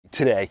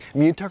today,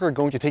 me and Tucker are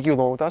going to take you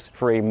along with us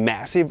for a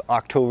massive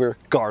October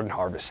garden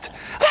harvest.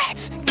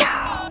 Let's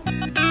go!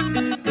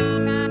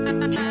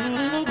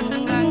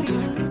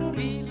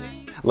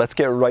 Let's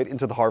get right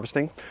into the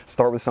harvesting.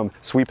 Start with some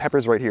sweet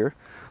peppers right here.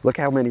 Look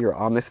how many are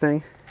on this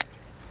thing.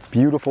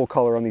 Beautiful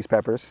color on these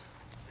peppers.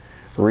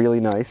 Really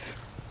nice.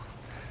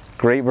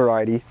 Great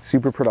variety,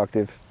 super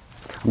productive.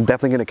 I'm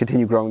definitely going to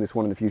continue growing this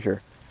one in the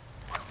future.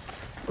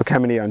 Look how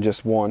many on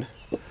just one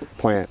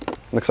plant.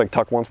 Looks like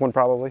Tuck wants one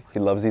probably. He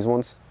loves these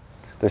ones.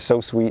 They're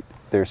so sweet,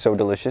 they're so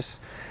delicious,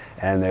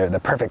 and they're the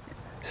perfect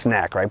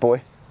snack, right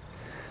boy?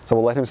 So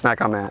we'll let him snack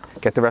on that.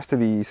 Get the rest of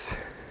these.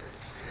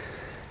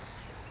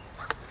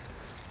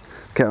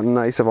 Look how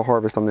nice of a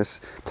harvest on this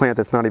plant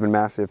that's not even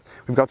massive.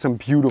 We've got some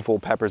beautiful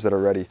peppers that are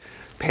ready.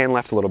 Pan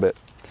left a little bit.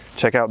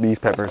 Check out these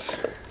peppers.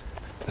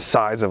 The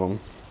size of them.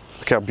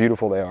 Look how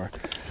beautiful they are.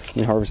 Let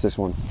me harvest this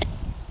one.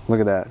 Look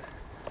at that.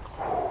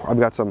 I've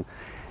got some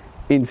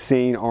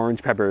insane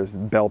orange peppers,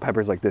 bell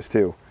peppers like this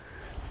too.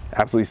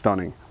 Absolutely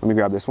stunning. Let me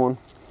grab this one.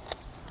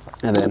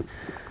 And then,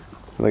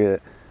 look at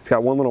it. It's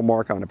got one little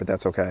mark on it, but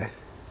that's okay.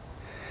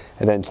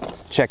 And then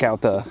check out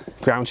the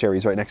ground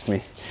cherries right next to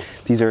me.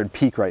 These are at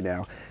peak right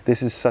now.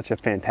 This is such a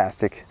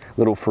fantastic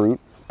little fruit.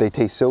 They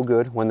taste so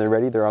good. When they're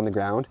ready, they're on the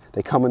ground.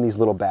 They come in these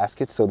little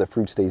baskets so the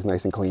fruit stays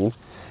nice and clean.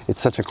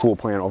 It's such a cool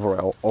plant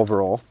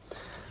overall.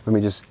 Let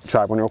me just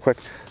try one real quick.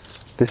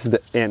 This is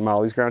the Aunt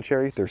Molly's ground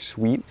cherry. They're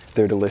sweet,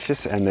 they're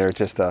delicious, and they're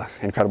just an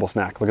incredible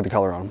snack. Look at the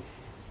color on them.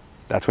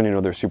 That's when you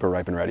know they're super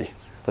ripe and ready.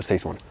 Let's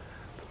taste one.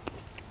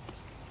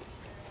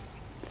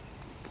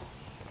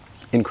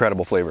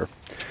 Incredible flavor.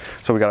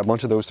 So we got a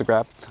bunch of those to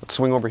grab. Let's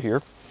swing over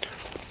here.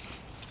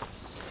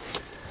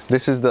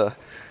 This is the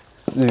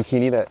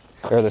zucchini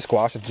or the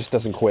squash that just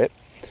doesn't quit.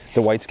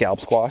 The white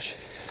scallop squash.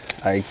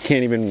 I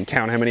can't even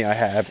count how many I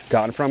have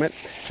gotten from it,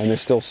 and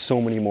there's still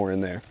so many more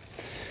in there.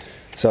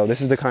 So this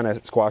is the kind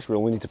of squash we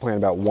only need to plant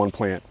about one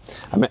plant.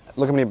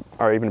 Look how many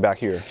are even back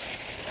here.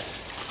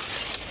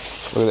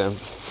 Look at them.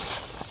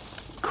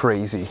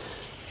 Crazy.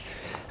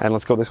 And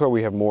let's go this way.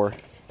 We have more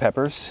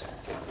peppers.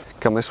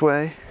 Come this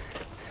way.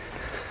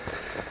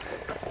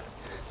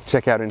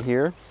 Check out in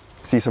here.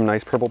 See some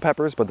nice purple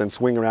peppers, but then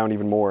swing around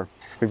even more.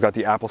 We've got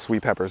the apple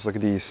sweet peppers. Look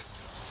at these.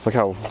 Look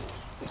how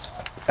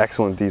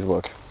excellent these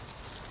look.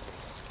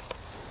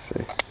 Let's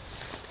see.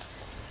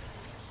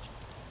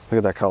 Look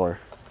at that color,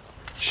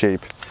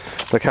 shape.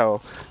 Look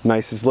how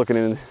nice it's looking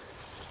in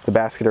the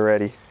basket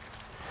already.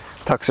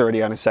 Tuck's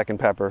already on his second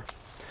pepper.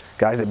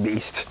 Guy's a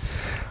beast.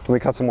 Let me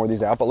cut some more of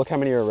these out, but look how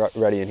many are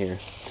ready in here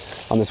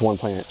on this one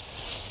plant.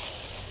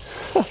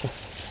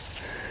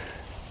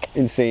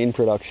 Insane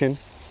production.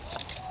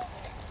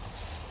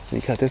 Let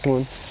me cut this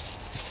one.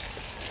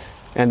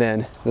 And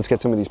then let's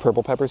get some of these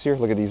purple peppers here.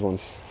 Look at these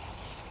ones.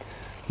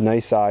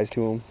 Nice size to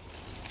them.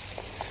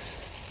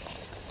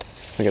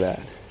 Look at that.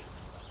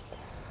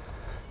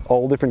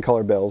 All different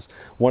color bells.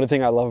 One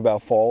thing I love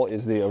about fall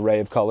is the array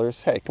of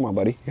colors. Hey, come on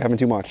buddy, you're having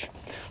too much.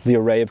 The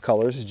array of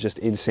colors is just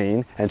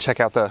insane. And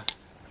check out the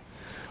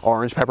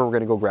orange pepper we're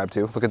gonna go grab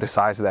too. Look at the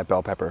size of that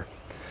bell pepper.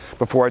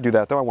 Before I do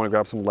that though, I wanna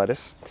grab some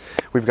lettuce.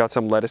 We've got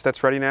some lettuce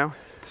that's ready now.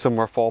 Some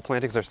more fall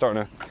plantings are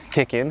starting to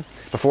kick in.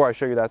 Before I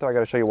show you that though, I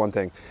gotta show you one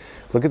thing.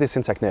 Look at this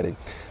insect netting.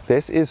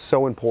 This is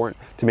so important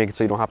to make it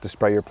so you don't have to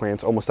spray your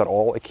plants almost at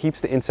all. It keeps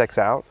the insects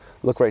out.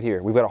 Look right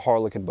here, we've got a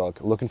harlequin bug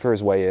looking for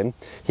his way in.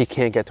 He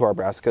can't get to our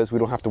brassicas. We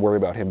don't have to worry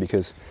about him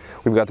because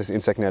we've got this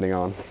insect netting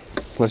on.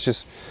 Let's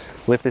just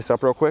lift this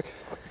up real quick.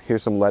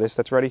 Here's some lettuce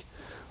that's ready.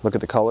 Look at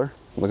the color,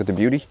 look at the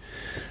beauty.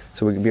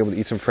 So we can be able to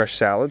eat some fresh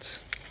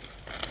salads.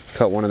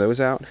 Cut one of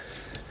those out.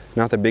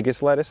 Not the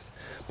biggest lettuce,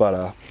 but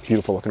a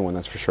beautiful looking one,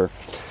 that's for sure.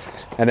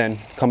 And then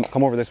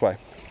come over this way.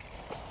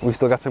 We've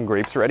still got some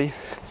grapes ready.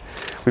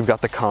 We've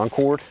got the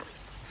Concord.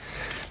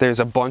 There's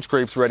a bunch of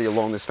grapes ready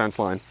along this fence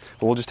line,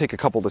 but we'll just take a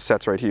couple of the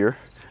sets right here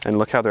and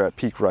look how they're at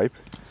peak ripe.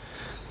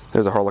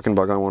 There's a harlequin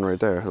bug on one right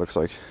there, it looks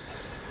like.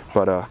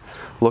 But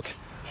look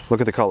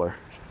at the color.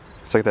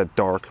 It's like that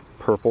dark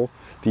purple.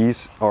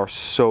 These are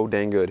so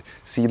dang good.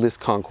 Seedless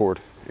Concord,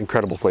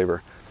 incredible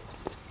flavor.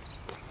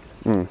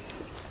 Oh,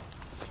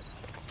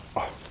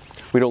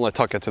 we don't let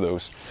Tuck get to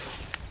those.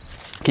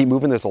 Keep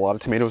moving, there's a lot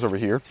of tomatoes over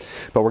here,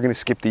 but we're gonna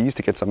skip these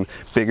to get some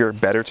bigger,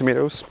 better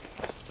tomatoes.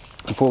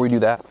 Before we do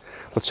that,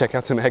 let's check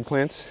out some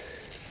eggplants.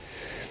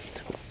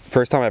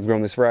 First time I've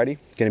grown this variety,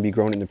 gonna be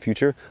grown in the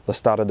future,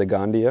 Listata de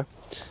Gandia.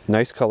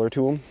 Nice color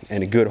to them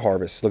and a good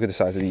harvest. Look at the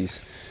size of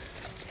these.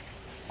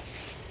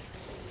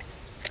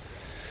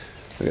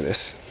 Look at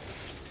this.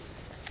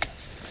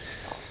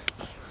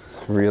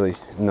 Really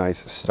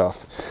nice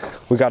stuff.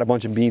 We got a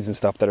bunch of beans and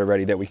stuff that are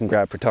ready that we can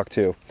grab for Tuck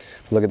too.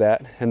 Look at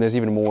that, and there's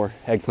even more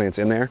eggplants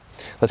in there.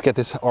 Let's get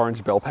this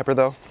orange bell pepper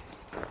though.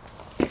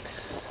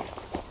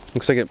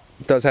 Looks like it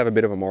does have a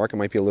bit of a mark. It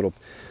might be a little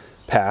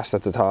past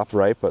at the top,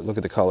 right? But look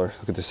at the color,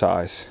 look at the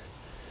size.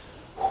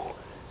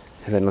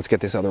 And then let's get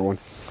this other one.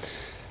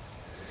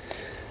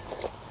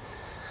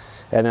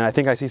 And then I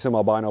think I see some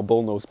albino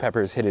bullnose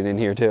peppers hidden in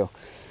here too.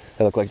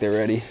 They look like they're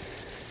ready.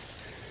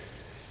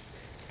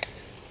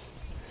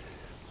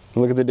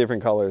 Look at the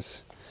different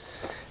colors.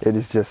 It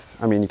is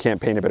just, I mean, you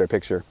can't paint a better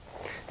picture.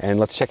 And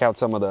let's check out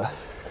some of the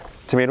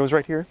tomatoes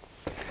right here.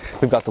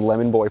 We've got the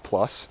Lemon Boy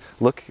Plus.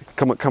 Look,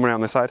 come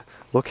around this side.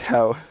 Look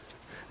how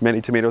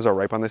many tomatoes are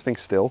ripe on this thing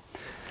still.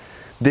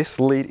 This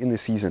late in the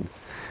season,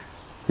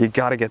 you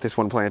gotta get this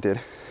one planted.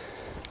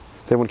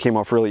 That one came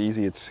off really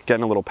easy. It's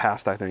getting a little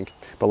past, I think.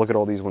 But look at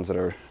all these ones that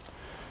are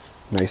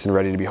nice and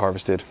ready to be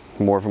harvested.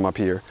 More of them up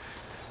here.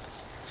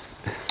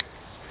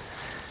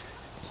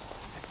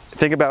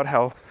 Think about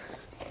how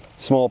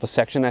small of a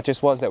section that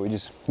just was that we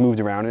just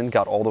moved around in,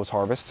 got all those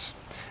harvests,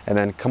 and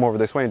then come over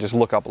this way and just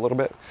look up a little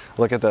bit.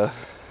 Look at the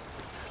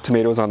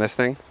tomatoes on this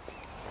thing.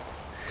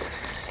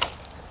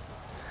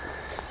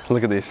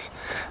 Look at this.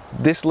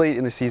 This late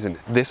in the season,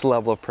 this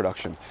level of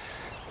production.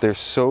 They're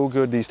so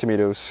good, these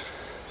tomatoes.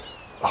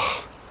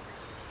 Oh,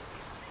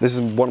 this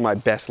is one of my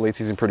best late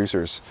season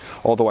producers.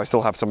 Although I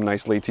still have some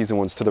nice late season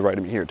ones to the right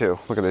of me here too.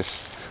 Look at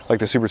this, like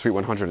the Super Sweet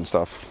 100 and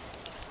stuff.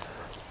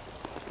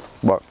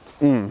 But,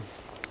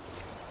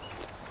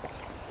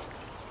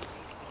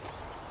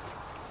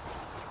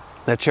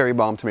 that cherry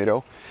bomb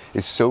tomato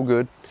is so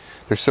good.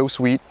 They're so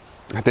sweet.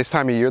 At this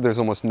time of year, there's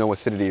almost no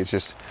acidity. It's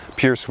just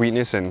pure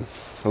sweetness and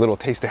a little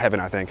taste of heaven,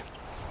 I think.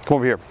 Come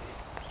over here.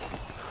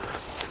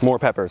 More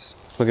peppers.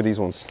 Look at these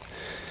ones.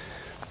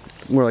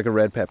 More like a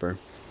red pepper.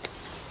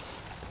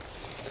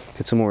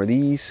 Get some more of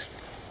these.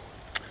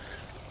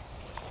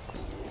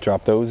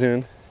 Drop those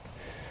in.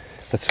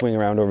 Let's swing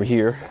around over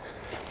here.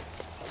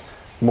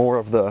 More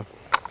of the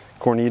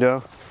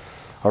Cornita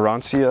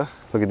Arancia.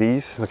 Look at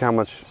these. Look how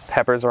much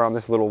peppers are on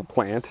this little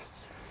plant.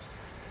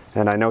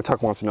 And I know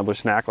Tuck wants another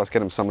snack. Let's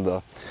get him some of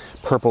the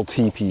purple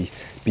teepee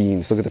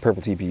beans. Look at the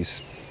purple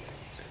teepees.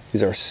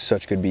 These are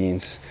such good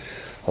beans.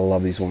 I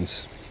love these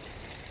ones.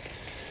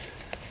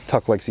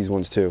 Tuck likes these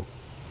ones too.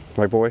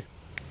 Right, boy?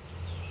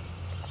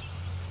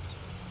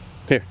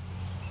 Here.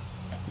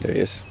 There he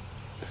is.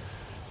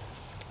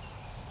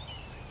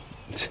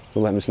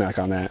 We'll let him snack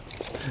on that.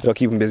 It'll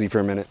keep him busy for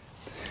a minute.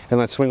 And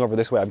let's swing over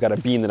this way. I've got a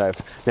bean that I've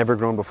never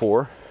grown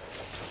before.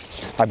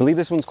 I believe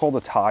this one's called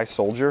a Thai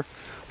Soldier.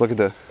 Look at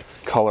the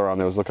color on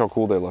those. Look how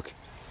cool they look.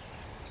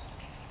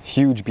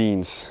 Huge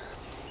beans.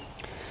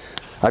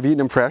 I've eaten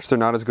them fresh. They're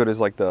not as good as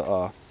like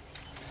the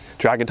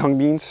dragon tongue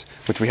beans,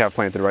 which we have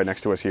planted right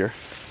next to us here.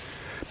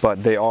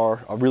 But they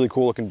are a really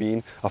cool looking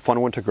bean, a fun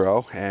one to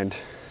grow. And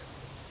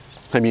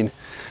I mean,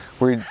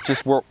 we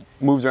just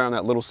moved around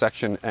that little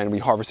section and we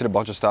harvested a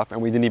bunch of stuff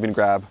and we didn't even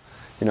grab,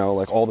 you know,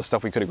 like all the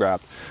stuff we could have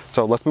grabbed.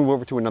 So let's move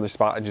over to another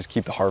spot and just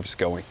keep the harvest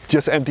going.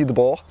 Just emptied the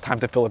bowl, time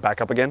to fill it back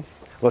up again.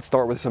 Let's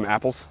start with some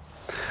apples.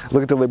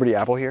 Look at the Liberty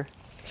apple here.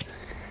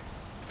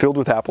 Filled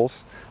with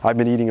apples. I've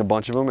been eating a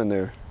bunch of them and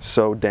they're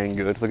so dang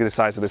good. Look at the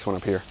size of this one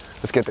up here.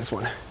 Let's get this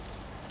one.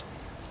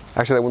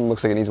 Actually, that one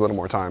looks like it needs a little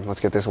more time. Let's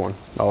get this one.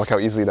 Oh, look how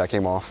easily that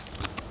came off.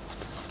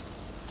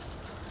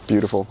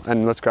 Beautiful.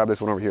 And let's grab this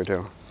one over here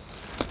too.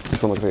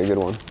 This one looks like a good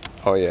one.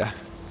 Oh yeah.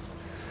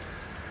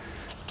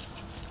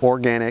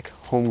 Organic,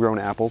 homegrown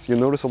apples. You'll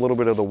notice a little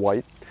bit of the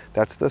white.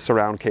 That's the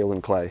Surround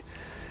Kaolin clay.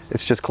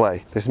 It's just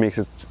clay.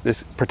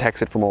 This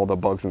protects it from all the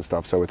bugs and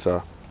stuff, so it's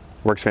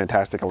works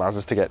fantastic. Allows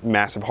us to get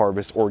massive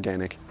harvest,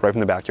 organic, right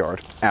from the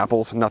backyard.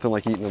 Apples, nothing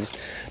like eating them.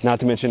 Not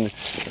to mention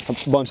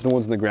a bunch of the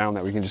ones in the ground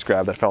that we can just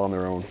grab that fell on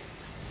their own.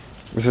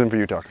 This isn't for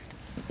you, Tuck.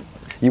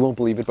 You won't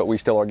believe it, but we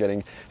still are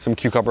getting some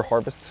cucumber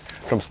harvests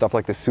from stuff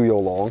like the Suyo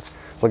Long.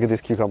 Look at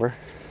this cucumber.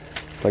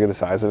 Look at the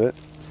size of it.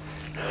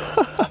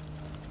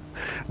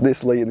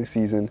 This late in the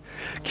season,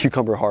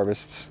 cucumber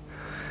harvests.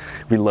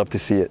 We love to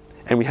see it.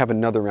 And we have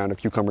another round of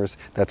cucumbers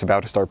that's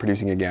about to start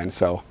producing again.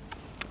 So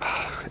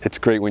it's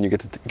great when you get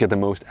to get the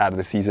most out of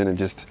the season and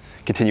just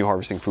continue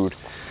harvesting food.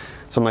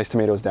 Some nice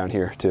tomatoes down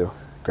here too.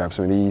 Grab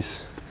some of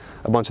these.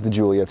 A bunch of the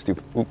Juliets do,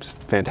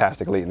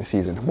 fantastic late in the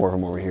season. More of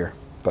them over here.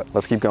 But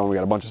let's keep going. We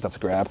got a bunch of stuff to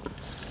grab.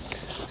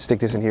 Stick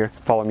this in here.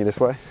 Follow me this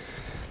way.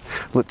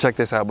 Check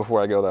this out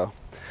before I go though.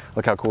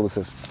 Look how cool this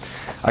is.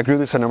 I grew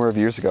this a number of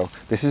years ago.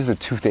 This is the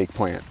toothache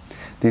plant.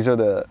 These are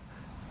the,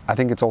 I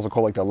think it's also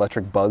called like the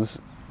electric buzz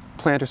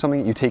plant or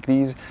something. You take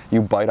these,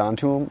 you bite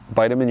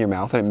them in your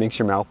mouth and it makes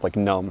your mouth like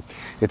numb.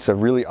 It's a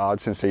really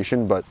odd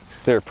sensation, but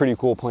they're a pretty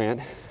cool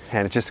plant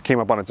and it just came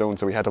up on its own,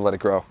 so we had to let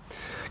it grow.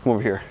 Come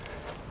over here.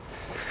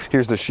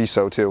 Here's the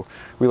shiso too.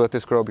 We let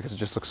this grow because it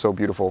just looks so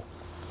beautiful.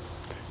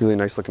 Really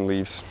nice looking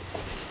leaves.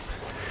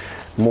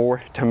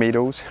 More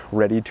tomatoes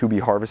ready to be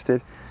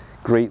harvested.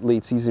 Great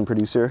late season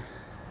producer.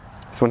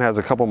 This one has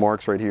a couple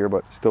marks right here,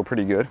 but still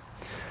pretty good.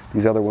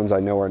 These other ones I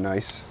know are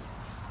nice.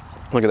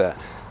 Look at that.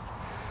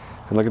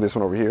 And look at this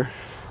one over here.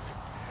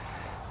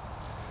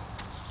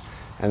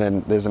 And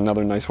then there's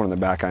another nice one in the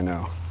back I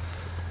know.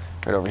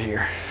 Right over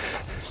here.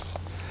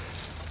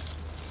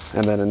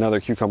 And then another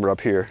cucumber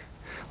up here.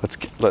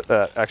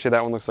 Actually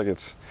that one looks like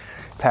it's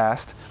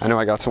passed. I know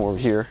I got some over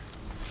here.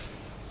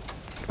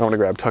 I want to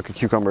grab Tuck a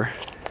cucumber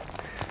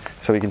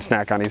so he can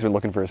snack on. He's been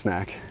looking for a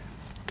snack.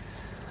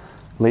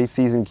 Late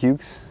season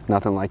cukes,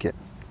 nothing like it.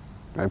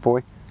 Right,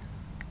 boy?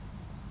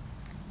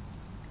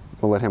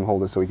 We'll let him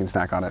hold it so he can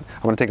snack on it.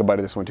 I'm gonna take a bite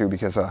of this one too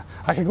because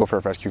I could go for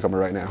a fresh cucumber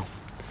right now.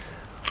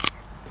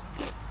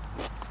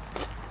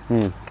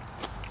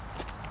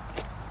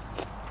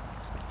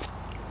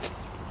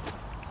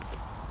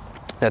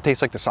 That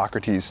tastes like the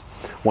Socrates,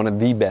 one of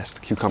the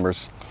best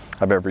cucumbers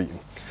I've ever eaten.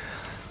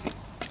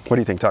 What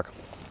do you think, Tuck?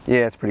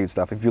 Yeah, it's pretty good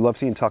stuff. If you love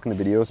seeing Tuck in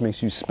the videos, make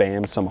sure you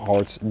spam some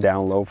hearts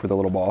down low for the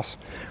little boss.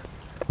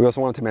 We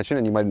also wanted to mention,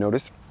 and you might have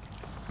noticed,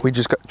 we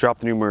just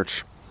dropped the new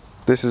merch.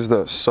 This is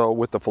the Sew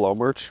with the Flow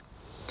merch.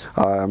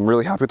 I'm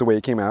really happy with the way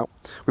it came out.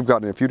 We've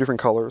got it in a few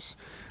different colors,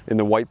 in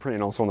the white print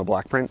and also in the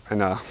black print,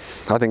 and I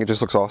think it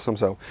just looks awesome.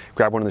 So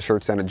grab one of the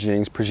shirts down at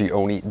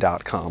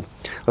jamesprigioni.com.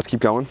 Let's keep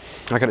going.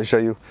 I gotta show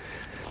you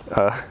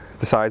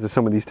the size of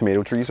some of these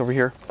tomato trees over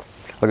here.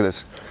 Look at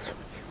this.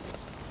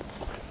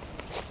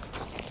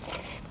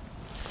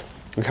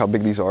 Look how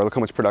big these are. Look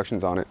how much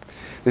production's on it.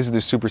 This is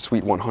the Super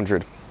Sweet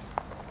 100.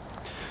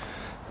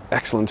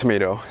 Excellent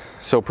tomato.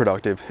 So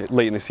productive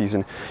late in the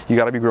season. You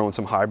got to be growing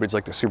some hybrids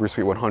like the Super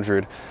Sweet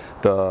 100,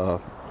 the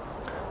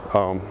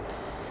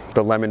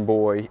Lemon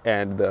Boy,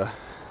 and the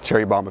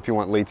Cherry Bomb if you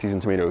want late season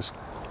tomatoes.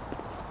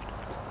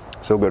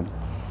 So good.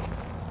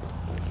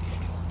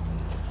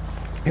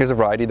 Here's a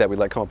variety that we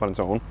let come up on its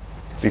own.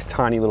 These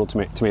tiny little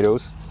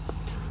tomatoes.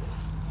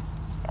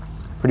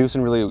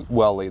 Producing really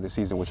well late this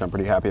season, which I'm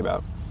pretty happy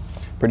about.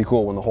 Pretty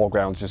cool when the whole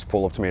ground's just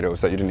full of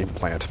tomatoes that you didn't even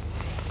plant.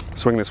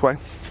 Swing this way.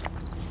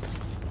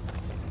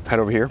 Head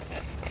over here.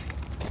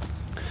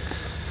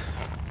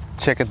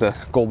 Check out the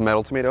golden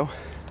medal tomato.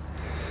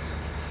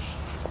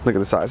 Look at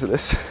the size of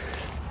this.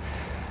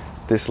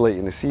 This late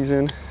in the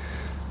season.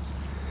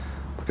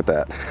 Look at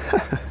that.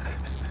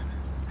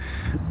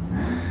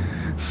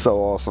 So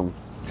awesome.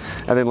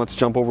 And then let's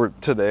jump over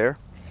to there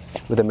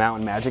with the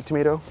Mountain Magic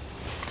tomato.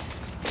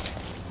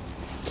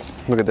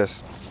 Look at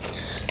this.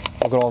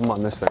 Look at all of them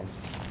on this thing.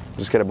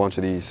 Just get a bunch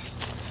of these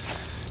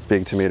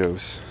big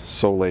tomatoes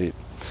so late.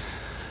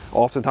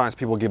 Oftentimes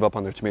people give up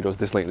on their tomatoes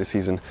this late in the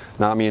season.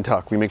 Not me and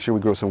Tuck. We make sure we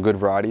grow some good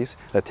varieties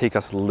that take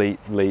us late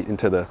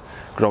into the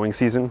growing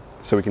season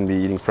so we can be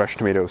eating fresh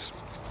tomatoes.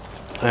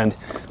 And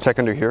check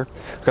under here.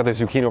 We've got the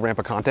Zucchino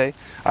Rampicante.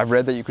 I've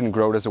read that you can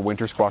grow it as a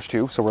winter squash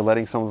too, so we're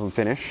letting some of them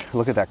finish.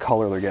 Look at that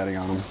color they're getting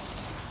on them.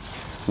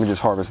 Let me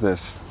just harvest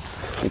this.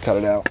 Let me cut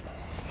it out.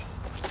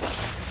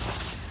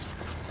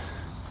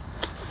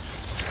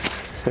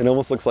 It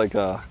almost looks like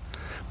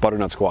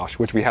butternut squash,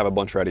 which we have a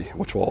bunch ready,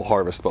 which we'll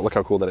harvest, but look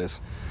how cool that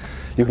is.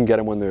 You can get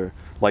them when they're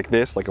like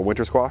this, like a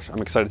winter squash.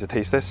 I'm excited to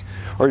taste this.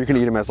 Or you can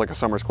eat them as like a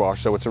summer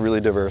squash, so it's a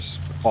really diverse,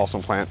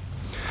 awesome plant.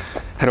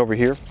 Head over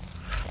here.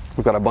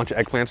 We've got a bunch of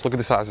eggplants. Look at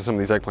the size of some of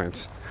these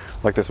eggplants.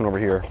 Like this one over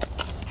here.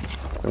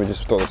 Let me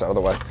just throw this out of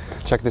the way.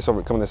 Check this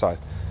over, come on this side.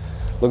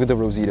 Look at the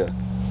Rosita.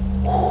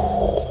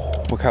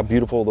 Look how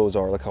beautiful those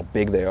are. Look how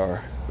big they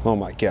are. Oh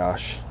my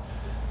gosh.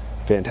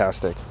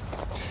 Fantastic.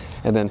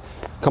 And then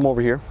come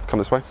over here, come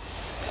this way.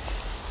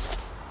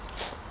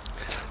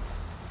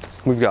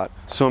 We've got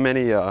so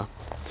many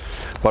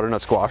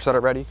butternut squash that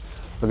are ready.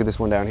 Look at this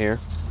one down here.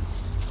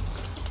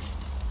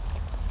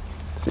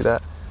 See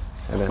that?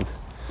 And then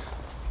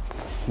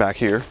back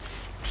here.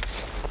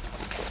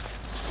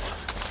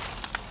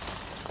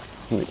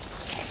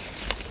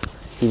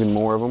 Even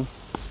more of them.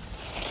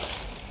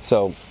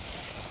 So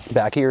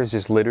back here is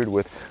just littered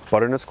with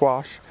butternut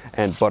squash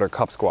and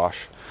buttercup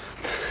squash.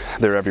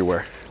 They're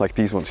everywhere, like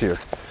these ones here.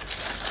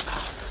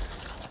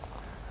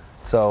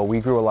 So we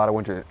grew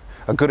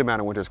a good amount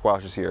of winter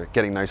squashes here,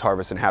 getting nice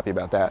harvests and happy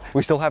about that.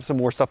 We still have some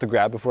more stuff to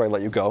grab before I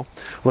let you go.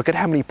 Look at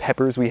how many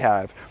peppers we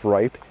have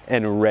ripe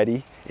and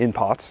ready in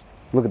pots.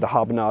 Look at the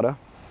habanada.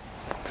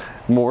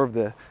 More of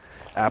the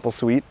apple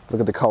sweet. Look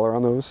at the color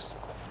on those.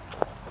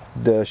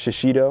 The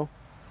shishito.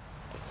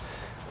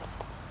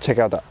 Check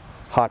out the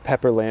hot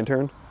pepper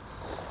lantern.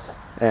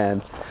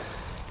 And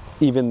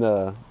even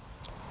the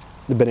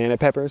banana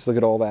peppers. Look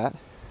at all that.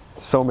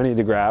 So many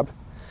to grab.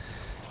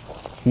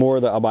 More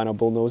of the albino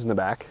bullnose in the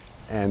back.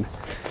 And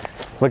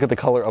look at the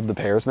color of the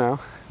pears now.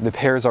 The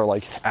pears are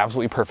like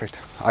absolutely perfect.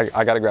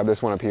 I gotta grab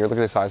this one up here. Look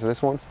at the size of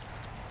this one.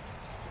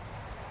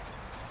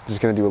 Just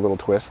gonna do a little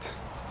twist.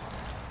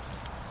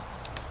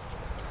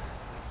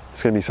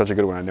 It's gonna be such a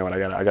good one, I know it.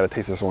 I gotta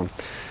taste this one.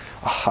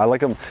 I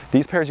like them.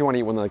 These pears you wanna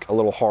eat when they're like a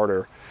little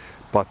harder,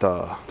 but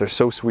they're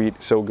so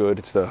sweet, so good.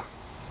 It's the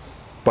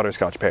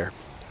butterscotch pear.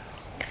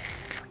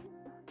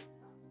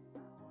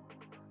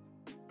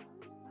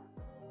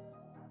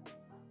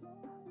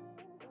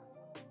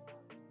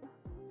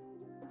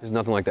 There's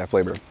nothing like that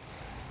flavor.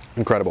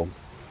 Incredible.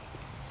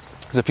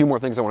 There's a few more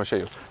things I want to show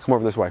you. Come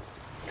over this way.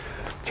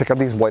 Check out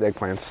these white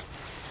eggplants.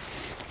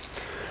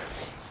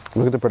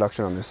 Look at the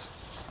production on this.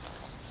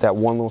 That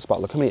one little spot.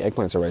 Look how many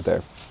eggplants are right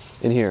there.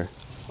 In here.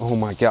 Oh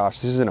my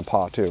gosh, this is in a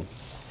pot too.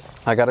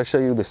 I gotta show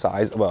you the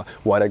size of a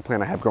white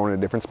eggplant I have grown in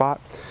a different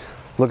spot.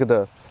 Look at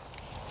the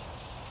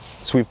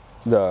sweet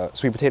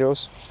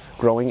potatoes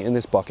growing in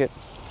this bucket.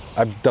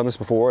 I've done this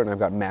before and I've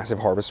got massive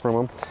harvests from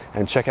them.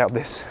 And check out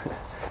this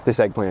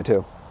eggplant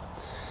too.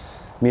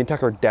 Me and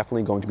Tuck are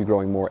definitely going to be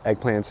growing more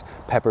eggplants,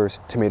 peppers,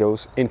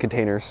 tomatoes in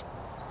containers.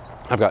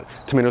 I've got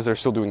tomatoes that are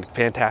still doing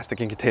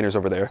fantastic in containers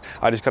over there.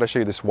 I just gotta show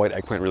you this white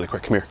eggplant really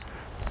quick. Come here.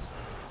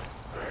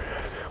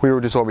 We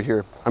were just over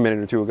here a minute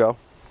or two ago,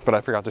 but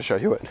I forgot to show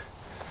you it.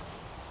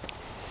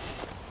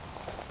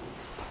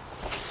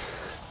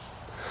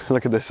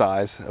 Look at the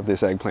size of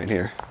this eggplant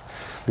here.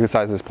 Look at the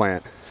size of this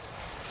plant.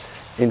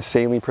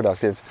 Insanely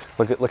productive.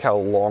 Look how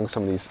long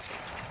some of these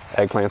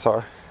eggplants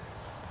are.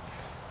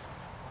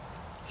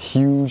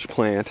 Huge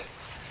plant.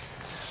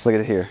 Look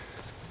at it here.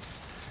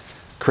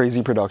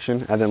 Crazy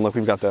production. And then look,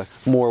 we've got the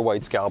more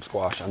white scallop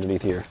squash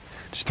underneath here.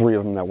 Just 3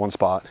 of them in that one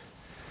spot.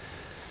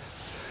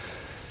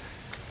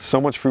 So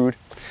much food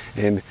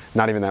and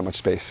not even that much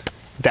space.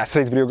 That's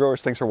today's video,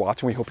 growers. Thanks for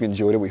watching. We hope you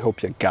enjoyed it. We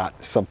hope you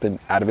got something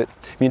out of it.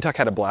 Me and Tuck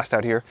had a blast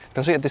out here,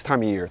 especially at this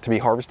time of year. To be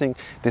harvesting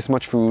this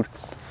much food,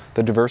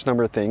 the diverse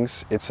number of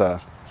things, it's an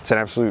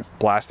absolute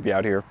blast to be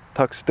out here.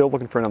 Tuck's still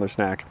looking for another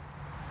snack.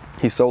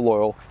 He's so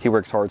loyal. He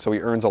works hard, so he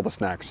earns all the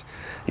snacks.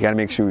 We gotta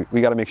make sure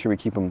we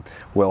keep him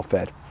well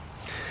fed.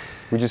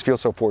 We just feel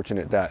so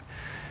fortunate that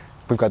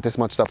we've got this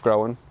much stuff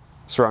growing,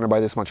 surrounded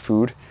by this much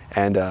food,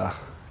 and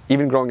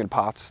even growing in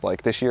pots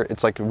like this year,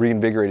 it's like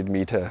reinvigorated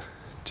me to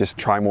just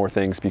try more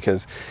things,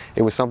 because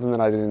it was something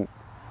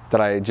that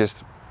I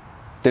just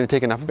didn't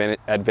take enough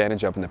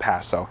advantage of in the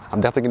past. So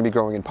I'm definitely going to be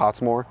growing in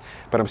pots more,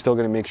 but I'm still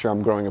going to make sure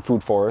I'm growing a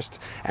food forest.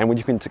 And when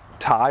you can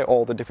tie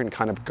all the different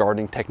kind of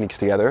gardening techniques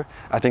together,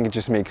 I think it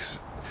just makes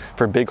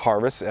for big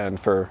harvests and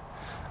for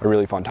a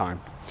really fun time.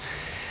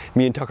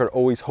 Me and Tuck are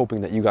always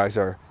hoping that you guys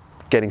are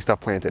getting stuff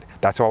planted.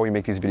 That's why we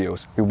make these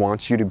videos. We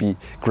want you to be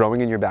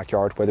growing in your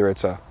backyard, whether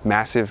it's a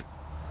massive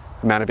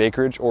amount of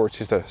acreage or it's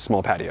just a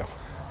small patio.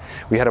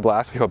 We had a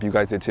blast. We hope you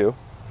guys did too.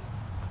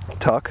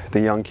 Tuck, the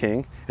young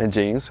king, and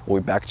James will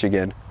be back at you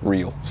again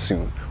real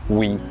soon.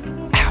 We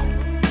out.